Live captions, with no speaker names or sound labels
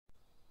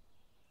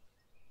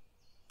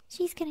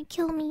She's gonna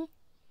kill me.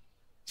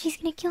 She's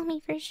gonna kill me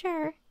for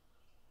sure.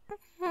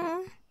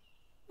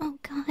 Oh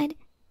God,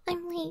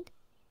 I'm late.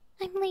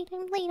 I'm late,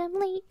 I'm late, I'm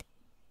late.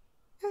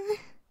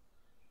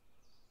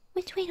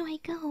 Which way do I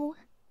go?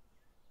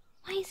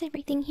 Why is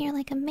everything here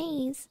like a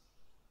maze?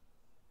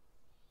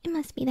 It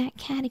must be that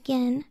cat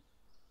again.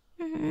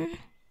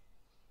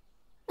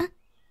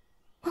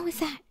 What was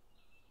that?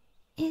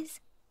 Is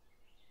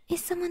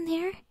someone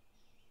there?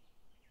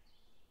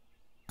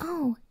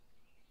 Oh,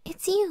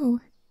 it's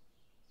you.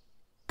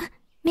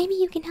 Maybe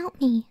you can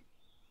help me.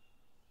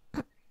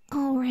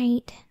 All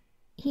right.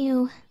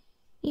 You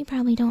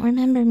probably don't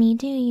remember me,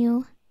 do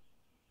you?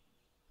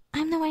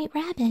 I'm the White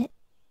Rabbit.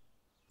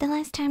 The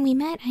last time we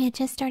met, I had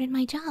just started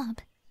my job.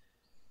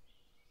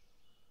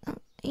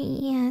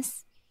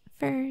 Yes,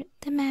 for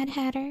the Mad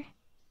Hatter.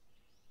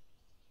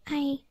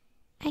 I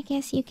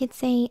guess you could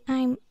say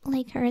I'm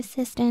like her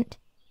assistant.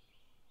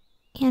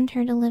 And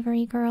her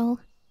delivery girl.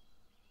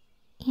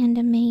 And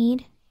a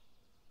maid.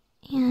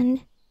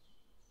 And...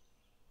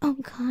 oh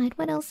God,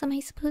 what else am I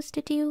supposed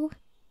to do?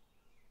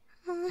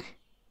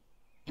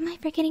 Am I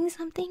forgetting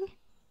something?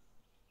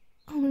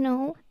 Oh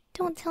no,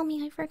 don't tell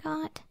me I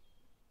forgot.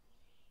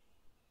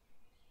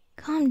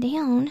 Calm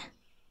down.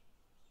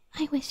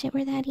 I wish it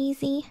were that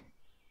easy.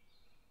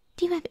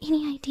 Do you have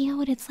any idea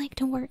what it's like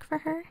to work for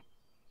her?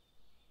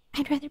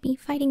 I'd rather be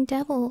fighting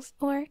devils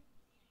or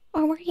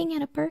working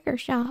at a burger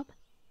shop.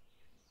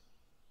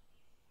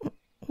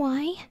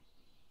 Why?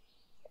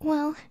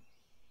 Well,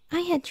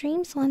 I had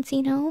dreams once,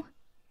 you know.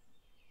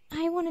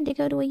 I wanted to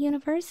go to a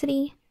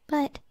university,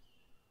 but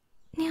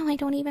now I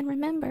don't even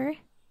remember.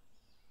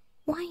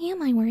 Why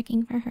am I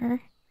working for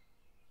her?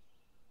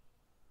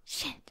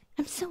 Shit,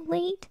 I'm so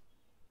late.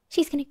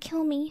 She's gonna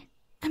kill me.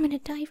 I'm gonna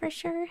die for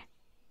sure.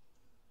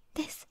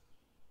 This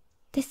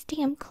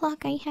damn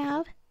clock I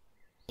have,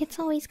 it's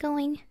always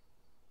going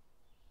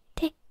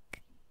tick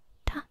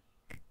tock,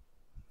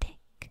 tick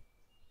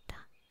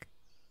tock,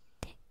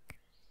 tick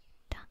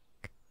tock,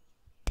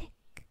 tick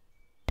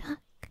tock,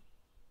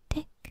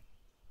 tick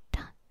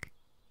tock, tick tock,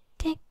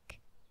 tick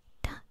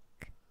tock,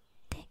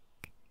 tick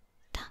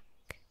tock,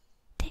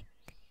 tick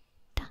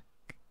tock,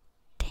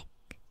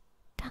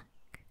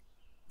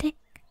 tick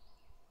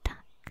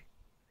tock,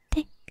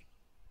 tick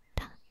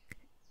tock,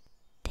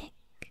 tick tock, tick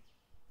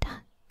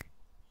tock,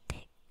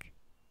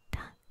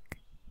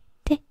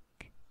 tick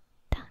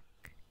tock,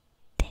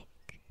 tick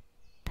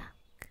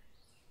tock.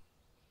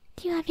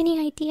 Do you have any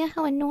idea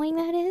how annoying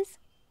that is?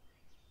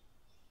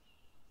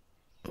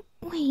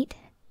 Wait,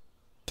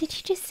 did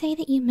you just say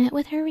that you met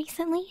with her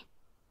recently?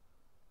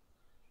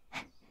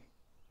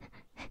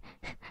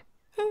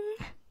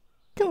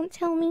 Don't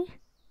tell me.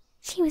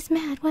 She was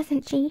mad,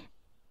 wasn't she?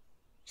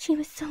 She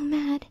was so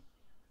mad.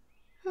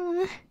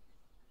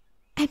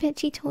 I bet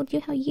she told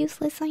you how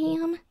useless I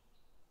am,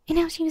 and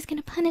how she was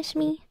gonna punish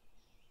me.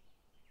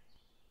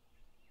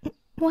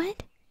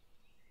 What?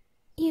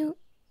 You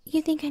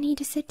think I need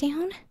to sit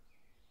down?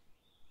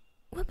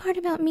 What part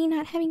about me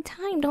not having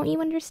time don't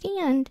you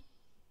understand?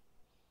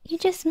 You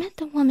just met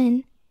the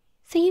woman,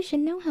 so you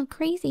should know how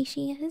crazy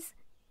she is.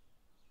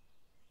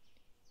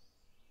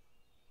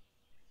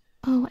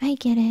 Oh, I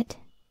get it.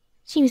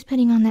 She was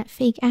putting on that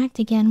fake act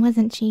again,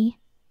 wasn't she?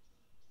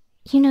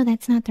 You know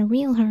that's not the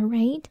real her,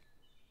 right?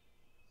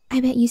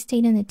 I bet you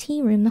stayed in the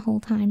tea room the whole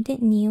time,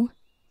 didn't you?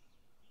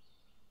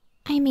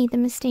 I made the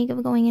mistake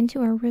of going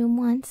into her room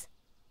once.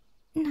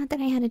 Not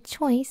that I had a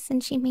choice,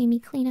 and she made me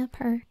clean up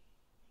her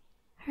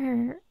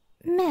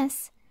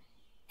mess.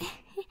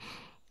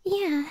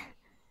 Yeah,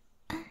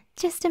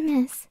 just a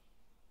mess.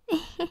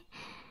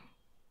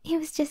 It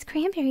was just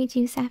cranberry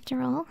juice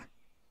after all.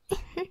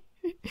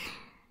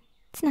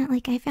 It's not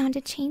like I found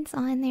a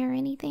chainsaw in there or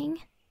anything.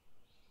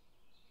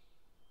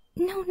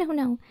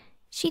 No.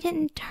 She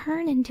didn't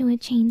turn into a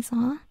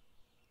chainsaw.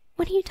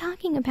 What are you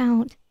talking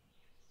about?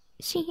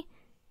 She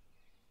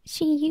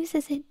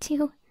uses it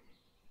to...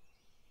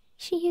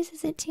 She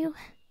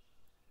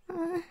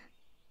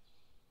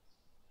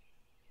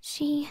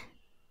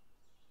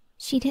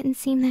didn't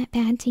seem that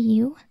bad to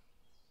you?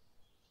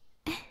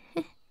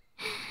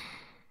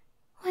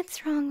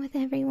 What's wrong with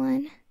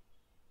everyone?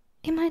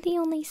 Am I the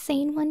only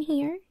sane one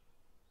here?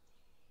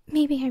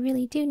 Maybe I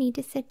really do need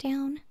to sit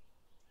down.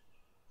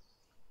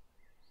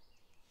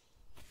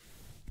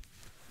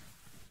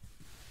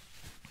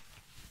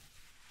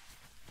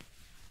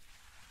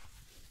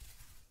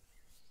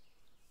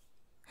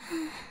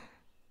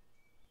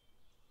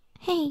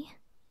 Hey,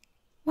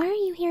 why are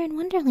you here in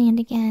Wonderland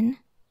again?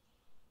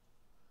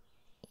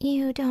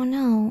 You don't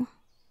know.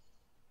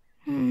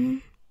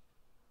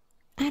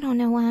 I don't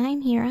know why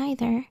I'm here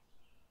either.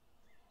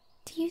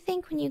 Do you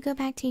think when you go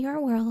back to your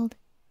world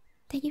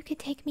that you could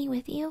take me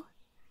with you?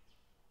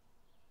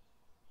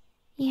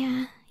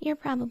 Yeah, you're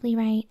probably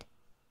right.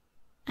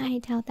 I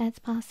doubt that's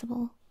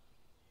possible.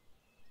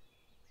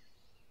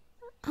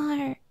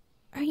 Are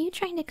you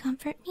trying to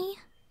comfort me?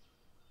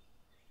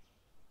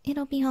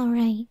 It'll be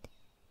alright.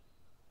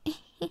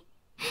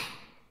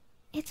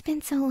 It's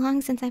been so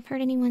long since I've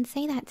heard anyone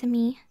say that to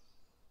me.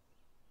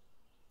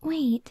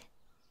 Wait,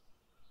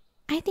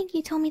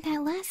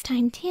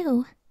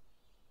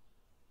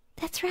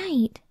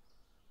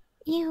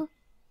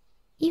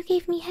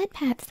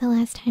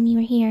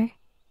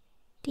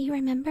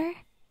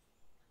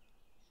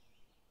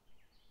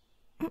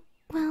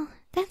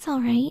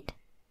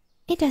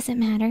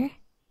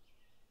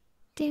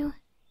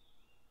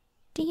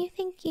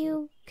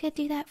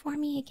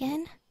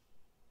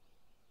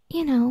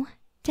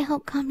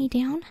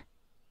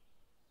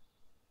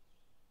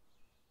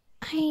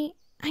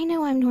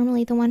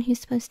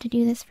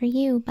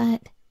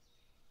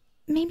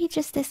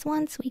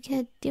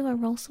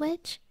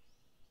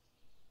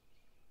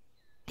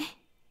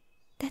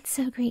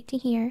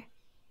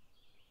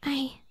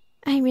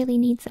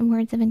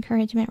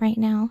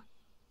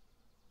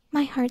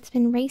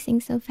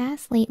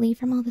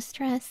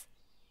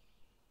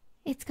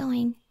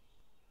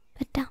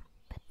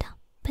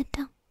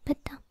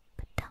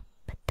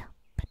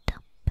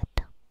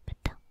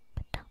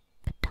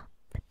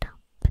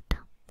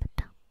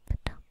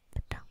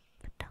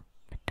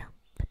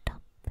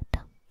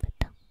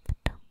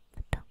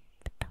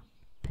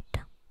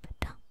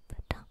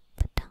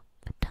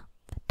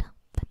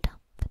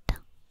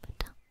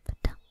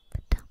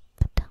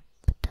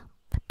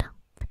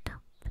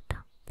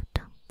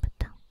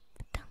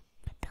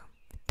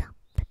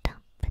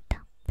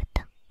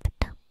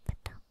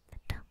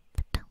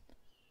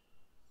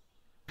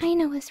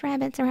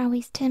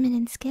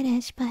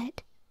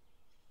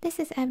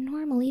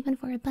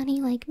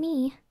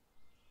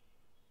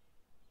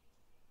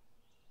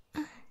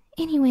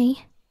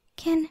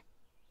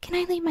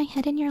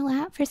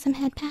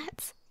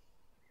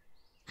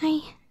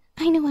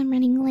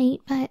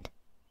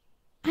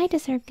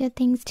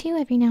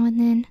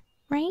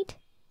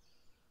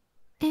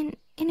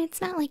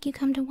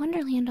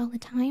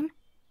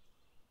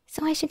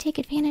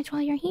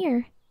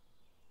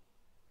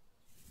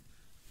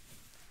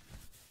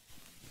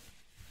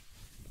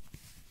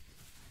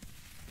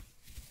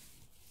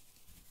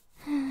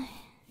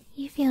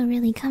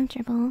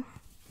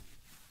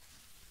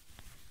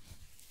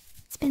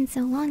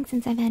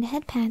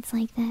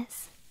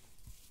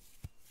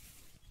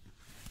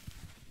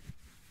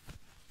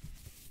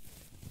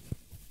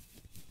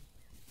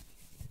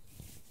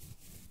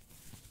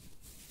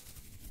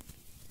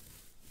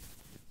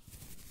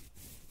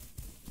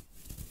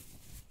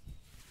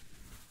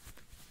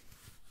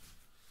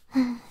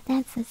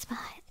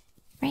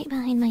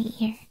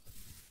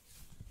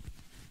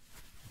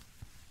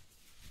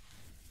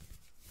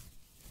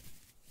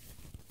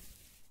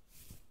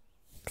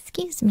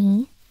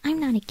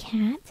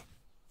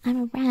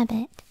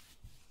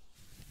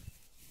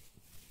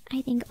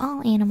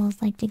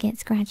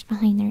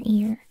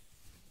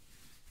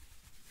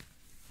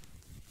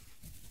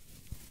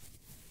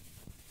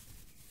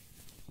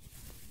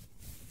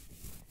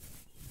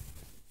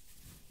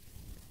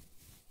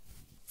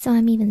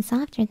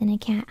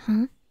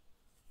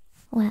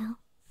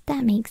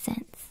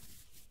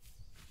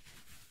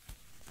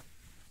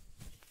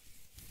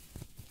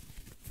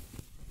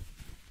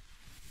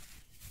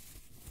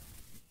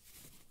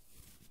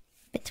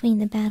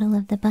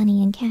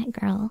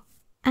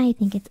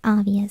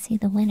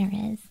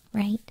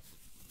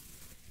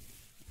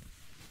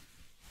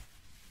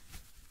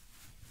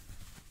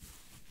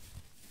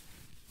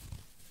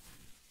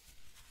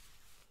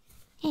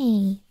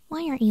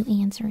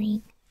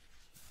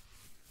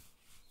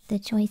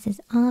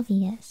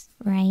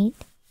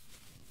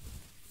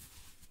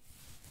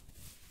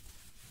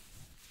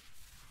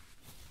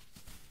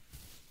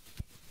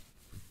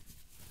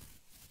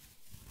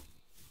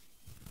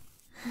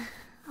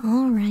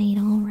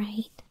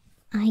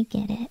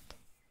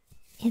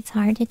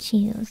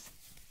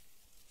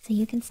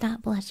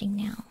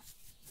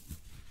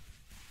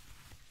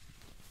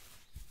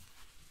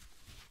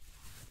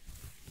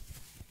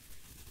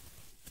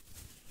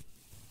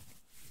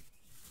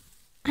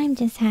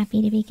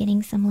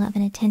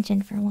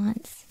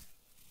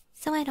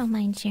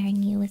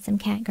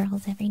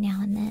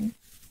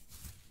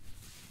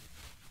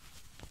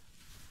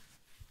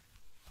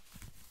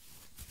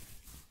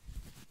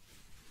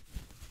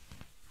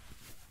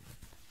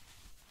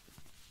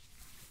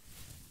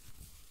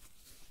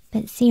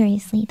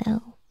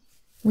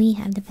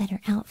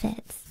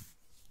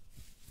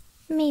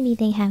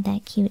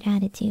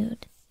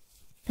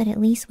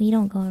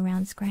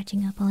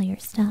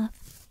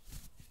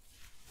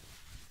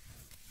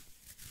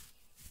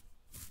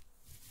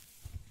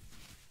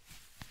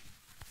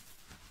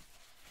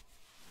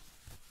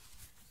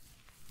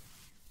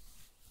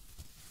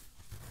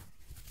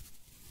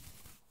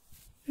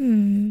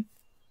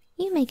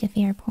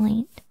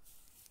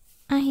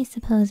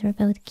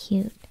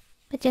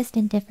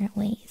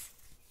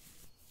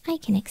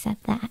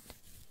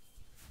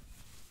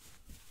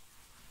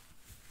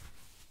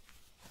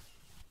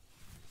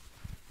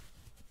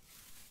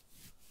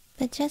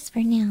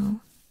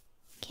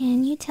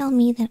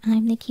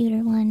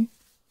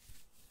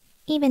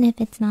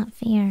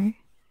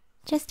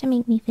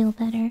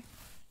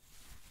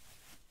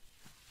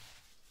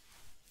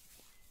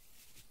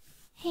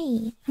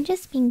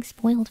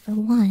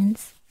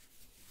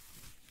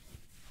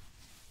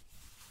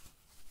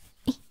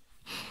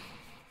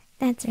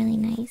 That's really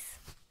nice.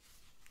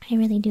 I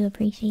really do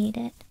appreciate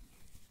it.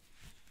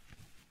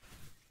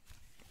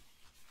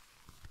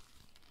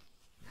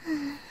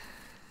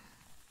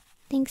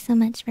 Thanks so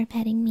much for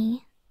petting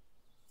me.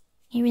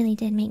 It really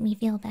did make me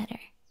feel better.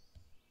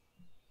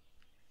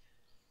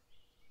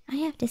 I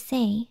have to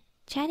say,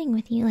 chatting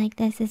with you like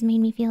this has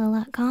made me feel a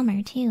lot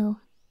calmer, too.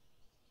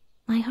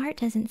 My heart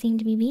doesn't seem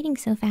to be beating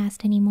so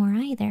fast anymore,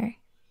 either.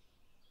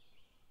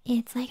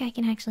 It's like I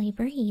can actually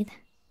breathe.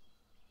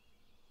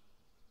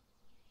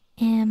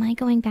 Am I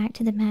going back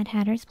to the Mad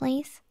Hatter's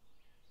place?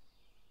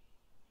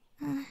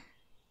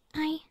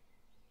 I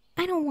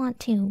don't want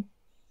to.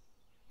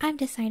 I've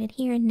decided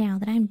here and now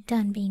that I'm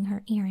done being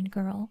her errand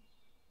girl.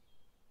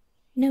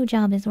 No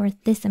job is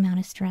worth this amount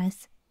of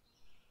stress.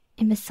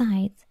 And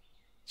besides,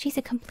 she's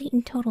a complete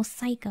and total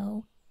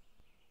psycho.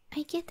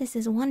 I get this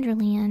is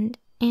Wonderland,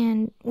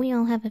 and we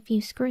all have a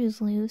few screws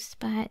loose,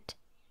 but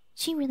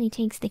she really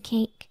takes the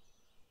cake.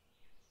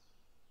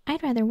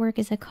 I'd rather work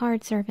as a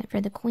card servant for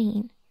the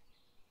Queen.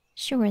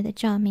 Sure, the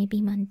job may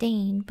be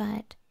mundane,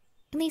 but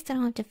at least I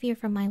don't have to fear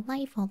for my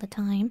life all the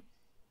time.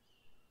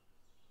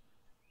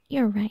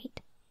 You're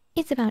right.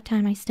 It's about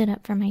time I stood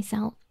up for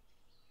myself.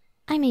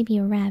 I may be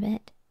a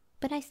rabbit,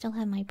 but I still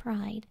have my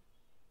pride.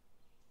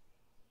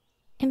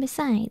 And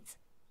besides,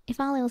 if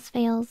all else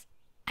fails,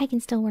 I can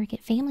still work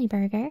at Family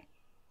Burger.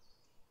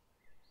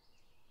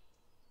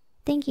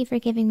 Thank you for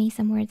giving me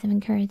some words of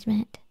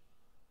encouragement.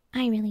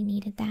 I really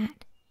needed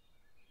that.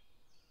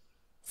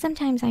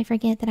 Sometimes I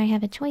forget that I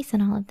have a choice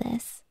in all of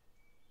this.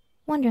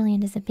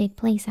 Wonderland is a big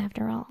place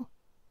after all.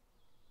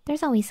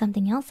 There's always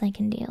something else I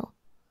can do.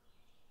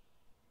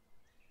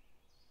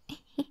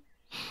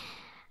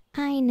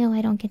 I know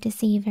I don't get to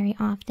see you very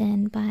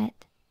often,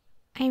 but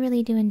I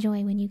really do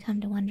enjoy when you come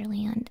to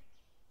Wonderland.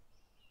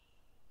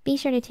 Be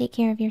sure to take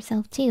care of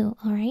yourself too,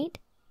 alright?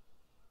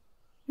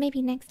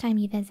 Maybe next time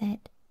you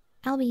visit,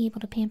 I'll be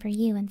able to pamper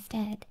you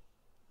instead.